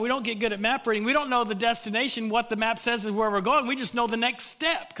 But we don't get good at map reading. We don't know the destination, what the map says is where we're going. We just know the next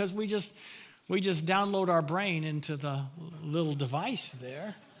step because we just download our brain into the little device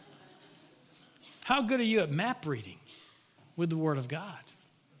there. How good are you at map reading with the Word of God?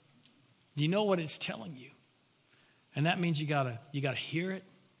 Do you know what it's telling you? And that means you gotta hear it,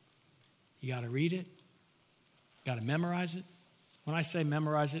 you gotta read it, you gotta memorize it. When I say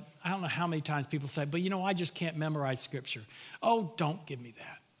memorize it, I don't know how many times people say, but I just can't memorize Scripture. Oh, don't give me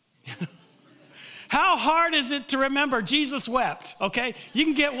that. How hard is it to remember Jesus wept? Okay, you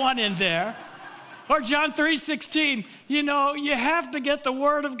can get one in there. Or John 3:16, you have to get the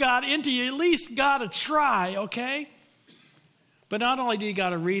Word of God into you. At least got to try, okay? But not only do you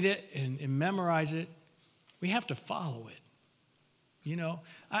got to read it and memorize it, we have to follow it.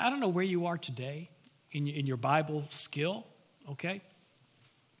 I don't know where you are today in your Bible skill. Okay?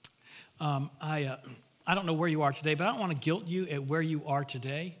 I don't know where you are today, but I don't want to guilt you at where you are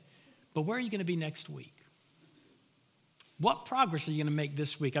today. But where are you going to be next week? What progress are you going to make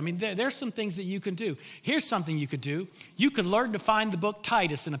this week? I mean, there's some things that you can do. Here's something you could do. You could learn to find the book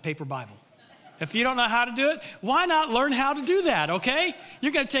Titus in a paper Bible. If you don't know how to do it, why not learn how to do that, okay?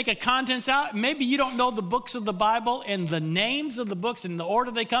 You're going to take a contents out. Maybe you don't know the books of the Bible and the names of the books and the order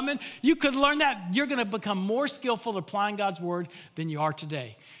they come in. You could learn that. You're going to become more skillful at applying God's word than you are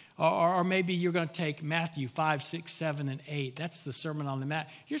today. Or maybe you're going to take Matthew 5, 6, 7, and 8. That's the Sermon on the Mount.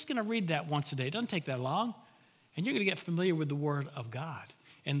 You're just going to read that once a day. It doesn't take that long. And you're going to get familiar with the word of God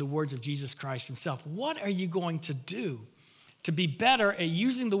and the words of Jesus Christ himself. What are you going to do to be better at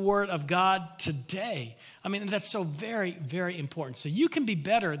using the word of God today? I mean, that's so very, very important. So you can be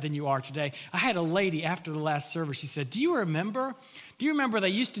better than you are today. I had a lady after the last service, she said, do you remember they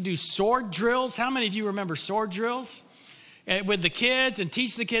used to do sword drills? How many of you remember sword drills? With the kids and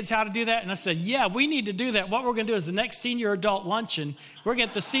teach the kids how to do that? And I said, yeah, we need to do that. What we're going to do is the next senior adult luncheon, we're going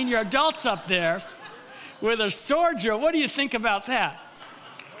to get the senior adults up there with a sword drill. What do you think about that?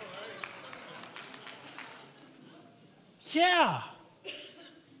 Yeah.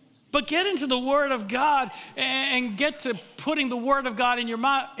 But get into the Word of God and get to putting the Word of God in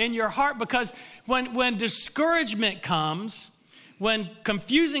your heart, because when discouragement comes, when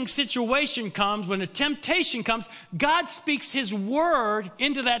confusing situation comes, when a temptation comes, God speaks his word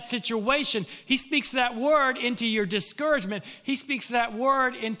into that situation. He speaks that word into your discouragement. He speaks that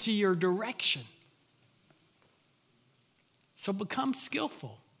word into your direction. So become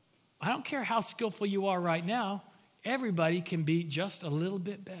skillful I don't care how skillful you are right now, everybody can be just a little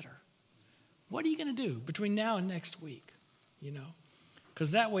bit better. What are you going to do between now and next week? You know,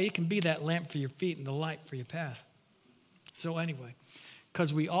 because that way it can be that lamp for your feet and the light for your path. So anyway,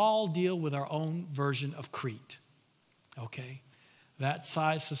 because we all deal with our own version of Crete, okay? That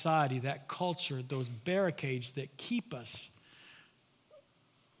society, that culture, those barricades that keep us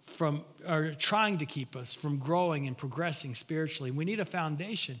from, or trying to keep us from growing and progressing spiritually. We need a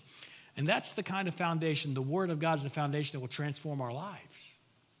foundation. And that's the kind of foundation, the Word of God is the foundation that will transform our lives.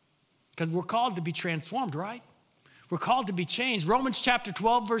 Because we're called to be transformed, right? We're called to be changed. Romans chapter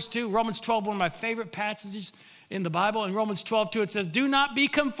 12, verse 2. Romans 12, one of my favorite passages in the Bible. In Romans 12, 2, it says, do not be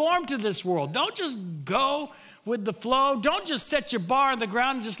conformed to this world. Don't just go with the flow. Don't just set your bar on the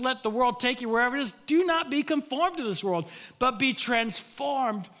ground and just let the world take you wherever it is. Do not be conformed to this world, but be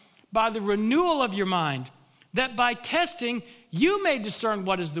transformed by the renewal of your mind, that by testing you may discern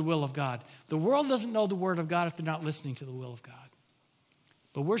what is the will of God. The world doesn't know the Word of God if they're not listening to the will of God.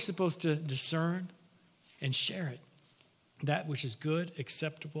 But we're supposed to discern and share it, that which is good,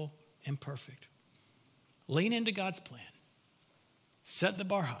 acceptable, and perfect. Lean into God's plan. Set the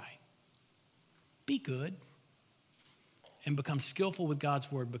bar high. Be good. And become skillful with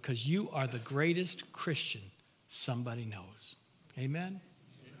God's Word, because you are the greatest Christian somebody knows. Amen?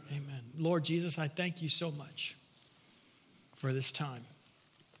 Amen. Lord Jesus, I thank you so much for this time.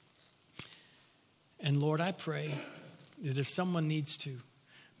 And Lord, I pray that if someone needs to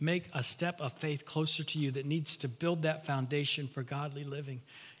make a step of faith closer to you, that needs to build that foundation for godly living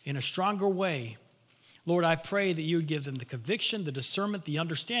in a stronger way, Lord, I pray that you would give them the conviction, the discernment, the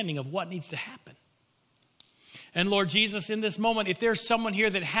understanding of what needs to happen. And Lord Jesus, in this moment, if there's someone here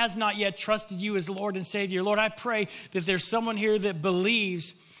that has not yet trusted you as Lord and Savior, Lord, I pray that there's someone here that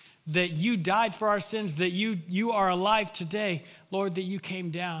believes that you died for our sins, that you are alive today, Lord, that you came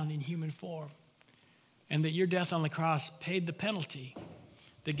down in human form, and that your death on the cross paid the penalty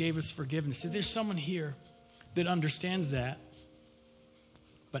that gave us forgiveness. If there's someone here that understands that,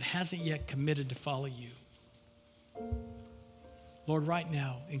 but hasn't yet committed to follow you, Lord, right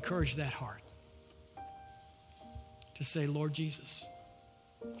now, encourage that heart to say, Lord Jesus,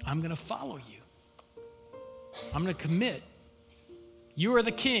 I'm going to follow you. I'm going to commit. You are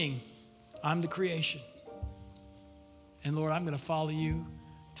the King. I'm the creation. And Lord, I'm going to follow you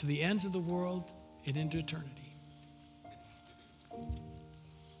to the ends of the world and into eternity.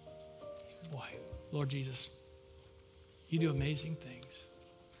 Boy, Lord Jesus, you do amazing things.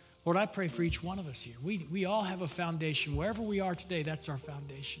 Lord, I pray for each one of us here. We all have a foundation. Wherever we are today, that's our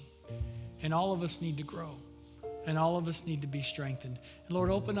foundation. And all of us need to grow. And all of us need to be strengthened. And Lord,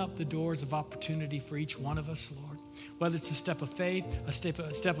 open up the doors of opportunity for each one of us, Lord. Whether it's a step of faith, a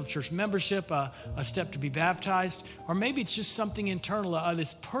step of church membership, a step to be baptized, or maybe it's just something internal,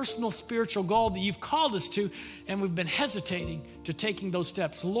 this personal spiritual goal that you've called us to, and we've been hesitating to taking those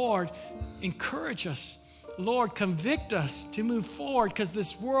steps. Lord, encourage us. Lord, convict us to move forward, because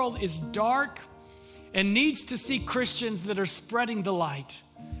this world is dark and needs to see Christians that are spreading the light.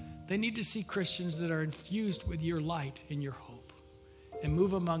 They need to see Christians that are infused with your light and your hope. And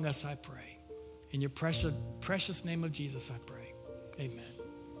move among us, I pray. In your precious name of Jesus, I pray. Amen.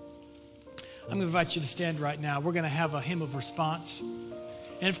 I'm going to invite you to stand right now. We're going to have a hymn of response.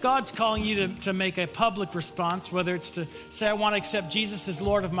 And if God's calling you to make a public response, whether it's to say, I want to accept Jesus as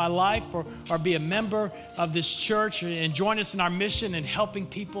Lord of my life, or be a member of this church and join us in our mission in helping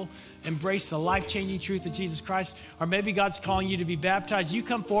people embrace the life-changing truth of Jesus Christ, or maybe God's calling you to be baptized, you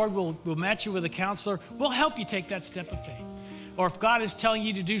come forward, we'll match you with a counselor. We'll help you take that step of faith. Or if God is telling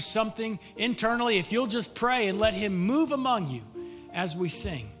you to do something internally, if you'll just pray and let him move among you as we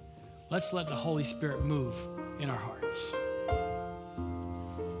sing, let's let the Holy Spirit move in our hearts.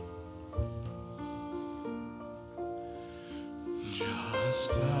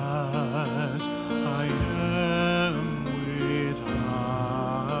 Just as I am without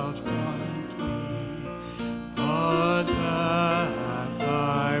one plea, but that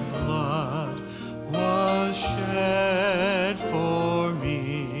thy blood was shed for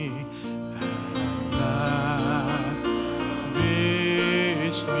me, and that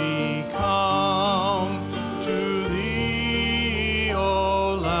bidst me come to thee,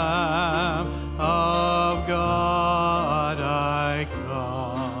 O Lamb of God, I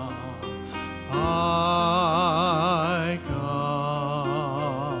come,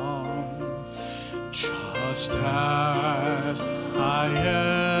 just as I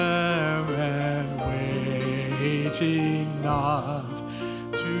am, and waiting not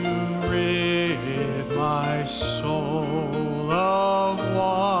to rid my soul of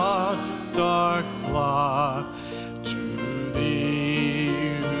one dark blot, to thee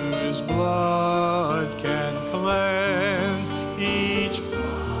whose blood can cleanse each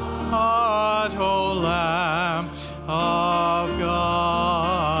heart, O Lamb of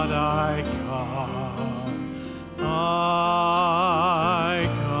God, I come, I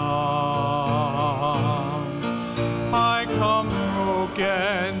come. I come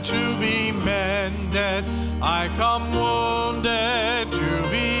broken to be mended, I come wounded to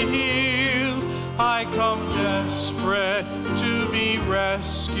be healed, I come desperate to be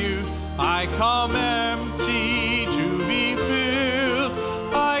rescued, I come empty to be filled,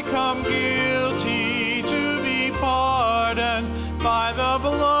 I come guilty to be pardoned by the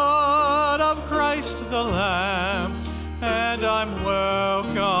blood of Christ the Lamb, and I'm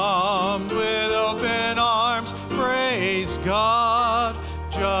welcomed with open arms. Praise God,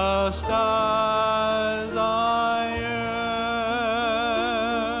 just as I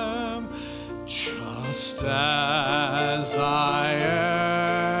am, just as I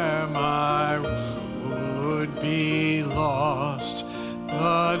am. I would be lost,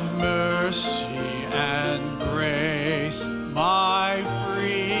 but mercy and grace my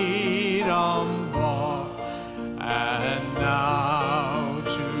freedom bought, and now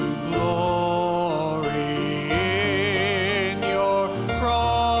to glory in your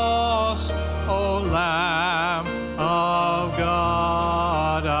cross, O Lamb of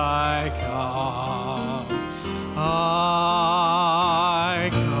God, I come, I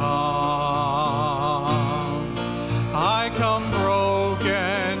come. I come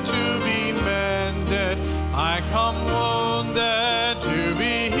broken to be mended, I come wounded to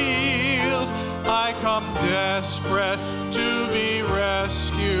be healed, I come desperate to be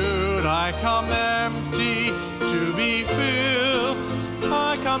rescued, I come empty to be filled,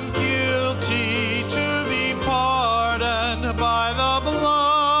 I come guilty to be pardoned by the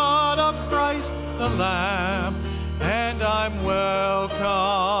blood of Christ the Lamb, and I'm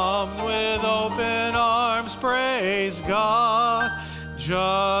welcomed with open arms. Praise God,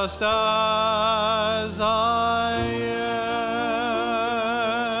 just as I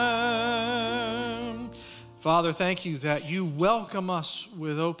am. Father, thank you that you welcome us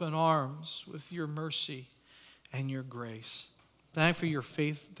with open arms, with your mercy and your grace. Thank you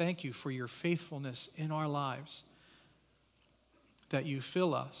for your faithfulness in our lives, that you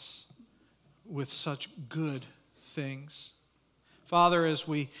fill us with such good things. Father, as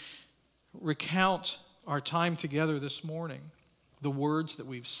we recount our time together this morning, the words that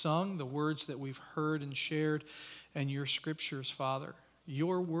we've sung, the words that we've heard and shared, and your scriptures, Father,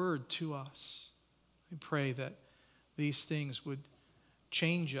 your word to us, we pray that these things would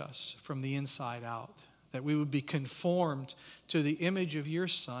change us from the inside out, that we would be conformed to the image of your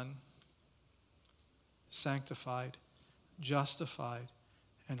Son, sanctified, justified,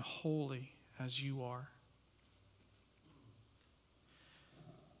 and holy as you are.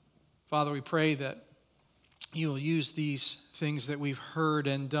 Father, we pray that you will use these things that we've heard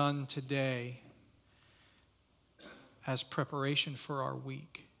and done today as preparation for our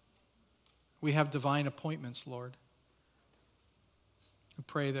week. We have divine appointments, Lord. We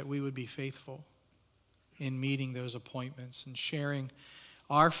pray that we would be faithful in meeting those appointments and sharing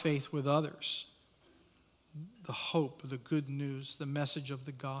our faith with others, the hope, the good news, the message of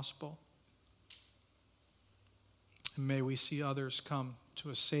the gospel. And may we see others come to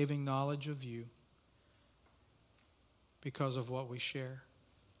a saving knowledge of you because of what we share.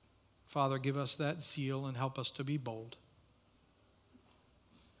 Father, give us that zeal and help us to be bold.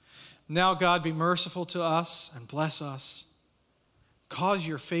 Now, God, be merciful to us and bless us. Cause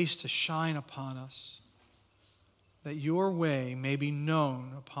your face to shine upon us, that your way may be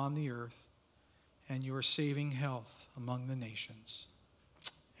known upon the earth and your saving health among the nations.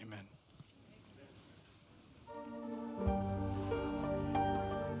 Amen.